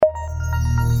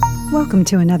Welcome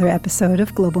to another episode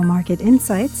of Global Market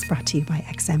Insights, brought to you by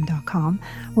XM.com,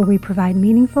 where we provide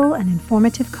meaningful and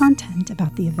informative content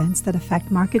about the events that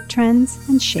affect market trends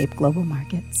and shape global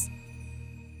markets.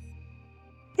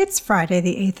 It's Friday,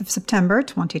 the 8th of September,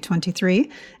 2023,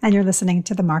 and you're listening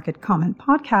to the Market Comment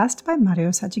Podcast by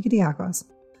Marios Hadjikyriacos.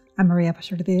 I'm Maria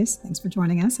Pachordes. Thanks for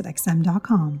joining us at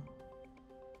XM.com.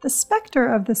 The specter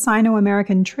of the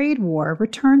Sino-American trade war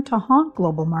returned to haunt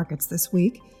global markets this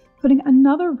week, putting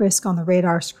another risk on the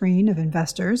radar screen of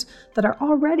investors that are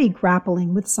already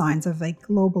grappling with signs of a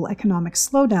global economic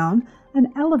slowdown and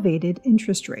elevated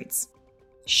interest rates.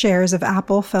 Shares of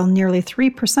Apple fell nearly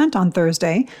 3% on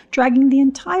Thursday, dragging the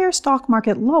entire stock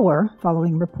market lower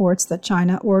following reports that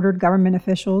China ordered government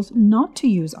officials not to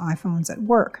use iPhones at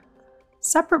work.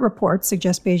 Separate reports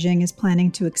suggest Beijing is planning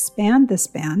to expand this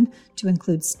ban to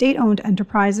include state-owned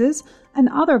enterprises and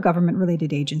other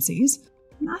government-related agencies,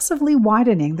 massively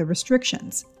widening the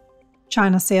restrictions.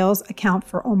 China sales account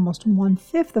for almost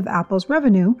one-fifth of Apple's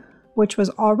revenue, which was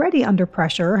already under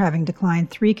pressure, having declined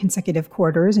 3 consecutive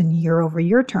quarters in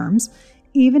year-over-year terms,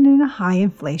 even in a high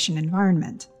inflation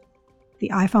environment. The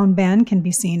iPhone ban can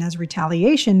be seen as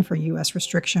retaliation for U.S.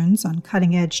 restrictions on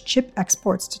cutting-edge chip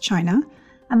exports to China,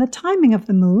 and the timing of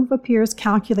the move appears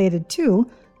calculated too,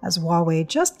 as Huawei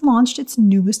just launched its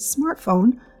newest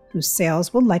smartphone, whose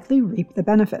sales will likely reap the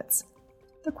benefits.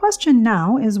 The question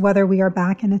now is whether we are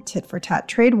back in a tit-for-tat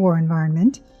trade war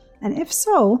environment, and if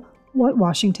so, what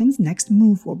Washington's next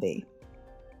move will be.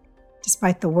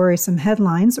 Despite the worrisome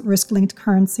headlines, risk-linked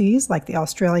currencies like the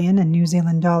Australian and New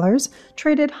Zealand dollars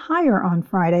traded higher on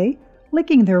Friday,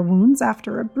 licking their wounds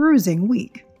after a bruising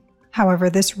week. However,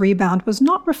 this rebound was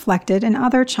not reflected in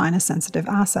other China-sensitive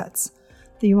assets.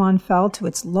 The yuan fell to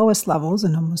its lowest levels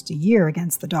in almost a year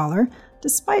against the dollar,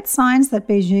 despite signs that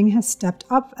Beijing has stepped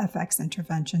up FX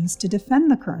interventions to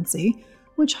defend the currency,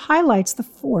 which highlights the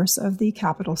force of the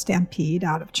capital stampede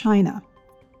out of China.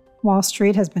 Wall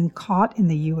Street has been caught in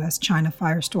the U.S.-China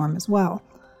firestorm as well.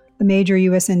 The major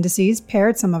U.S. indices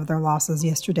pared some of their losses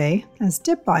yesterday as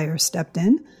dip buyers stepped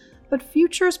in, but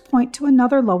futures point to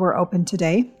another lower open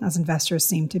today as investors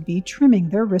seem to be trimming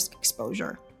their risk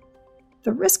exposure.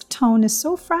 The risk tone is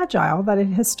so fragile that it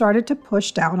has started to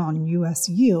push down on U.S.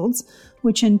 yields,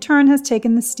 which in turn has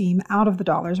taken the steam out of the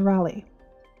dollar's rally.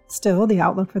 Still, the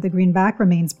outlook for the greenback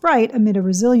remains bright amid a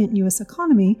resilient U.S.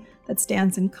 economy that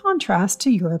stands in contrast to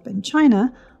Europe and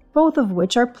China, both of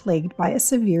which are plagued by a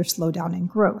severe slowdown in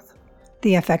growth.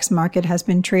 The FX market has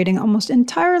been trading almost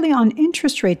entirely on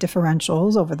interest rate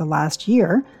differentials over the last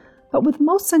year, but with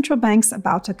most central banks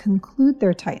about to conclude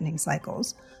their tightening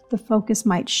cycles, the focus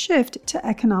might shift to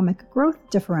economic growth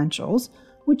differentials,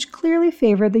 which clearly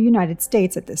favor the United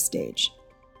States at this stage.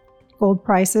 Gold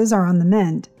prices are on the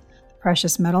mend. The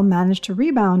precious metal managed to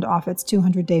rebound off its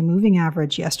 200-day moving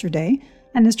average yesterday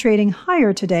and is trading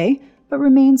higher today, but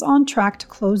remains on track to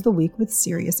close the week with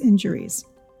serious injuries.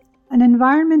 An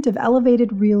environment of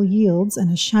elevated real yields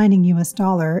and a shining U.S.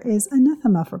 dollar is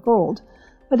anathema for gold,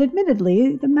 but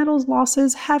admittedly, the metal's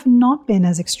losses have not been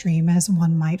as extreme as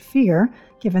one might fear,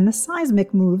 given the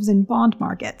seismic moves in bond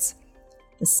markets.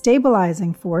 The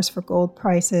stabilizing force for gold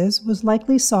prices was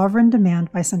likely sovereign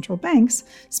demand by central banks,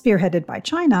 spearheaded by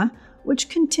China, which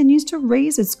continues to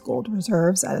raise its gold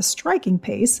reserves at a striking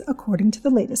pace, according to the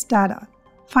latest data.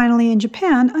 Finally, in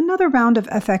Japan, another round of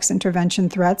FX intervention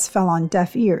threats fell on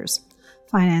deaf ears.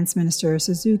 Finance Minister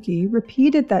Suzuki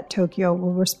repeated that Tokyo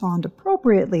will respond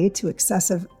appropriately to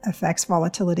excessive FX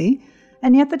volatility,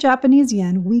 and yet the Japanese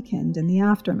yen weakened in the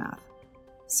aftermath.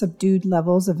 Subdued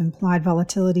levels of implied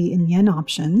volatility in yen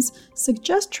options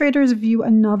suggest traders view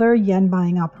another yen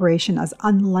buying operation as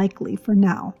unlikely for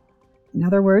now. In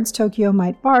other words, Tokyo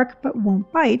might bark but won't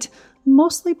bite,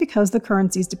 mostly because the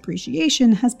currency's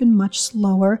depreciation has been much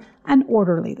slower and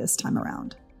orderly this time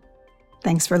around.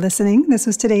 Thanks for listening. This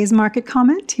was today's Market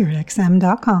Comment here at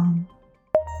XM.com.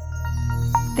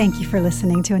 Thank you for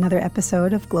listening to another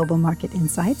episode of Global Market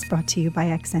Insights brought to you by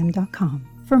XM.com.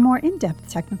 For more in-depth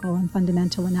technical and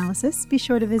fundamental analysis, be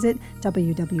sure to visit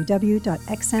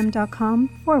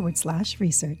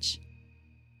www.xm.com/research.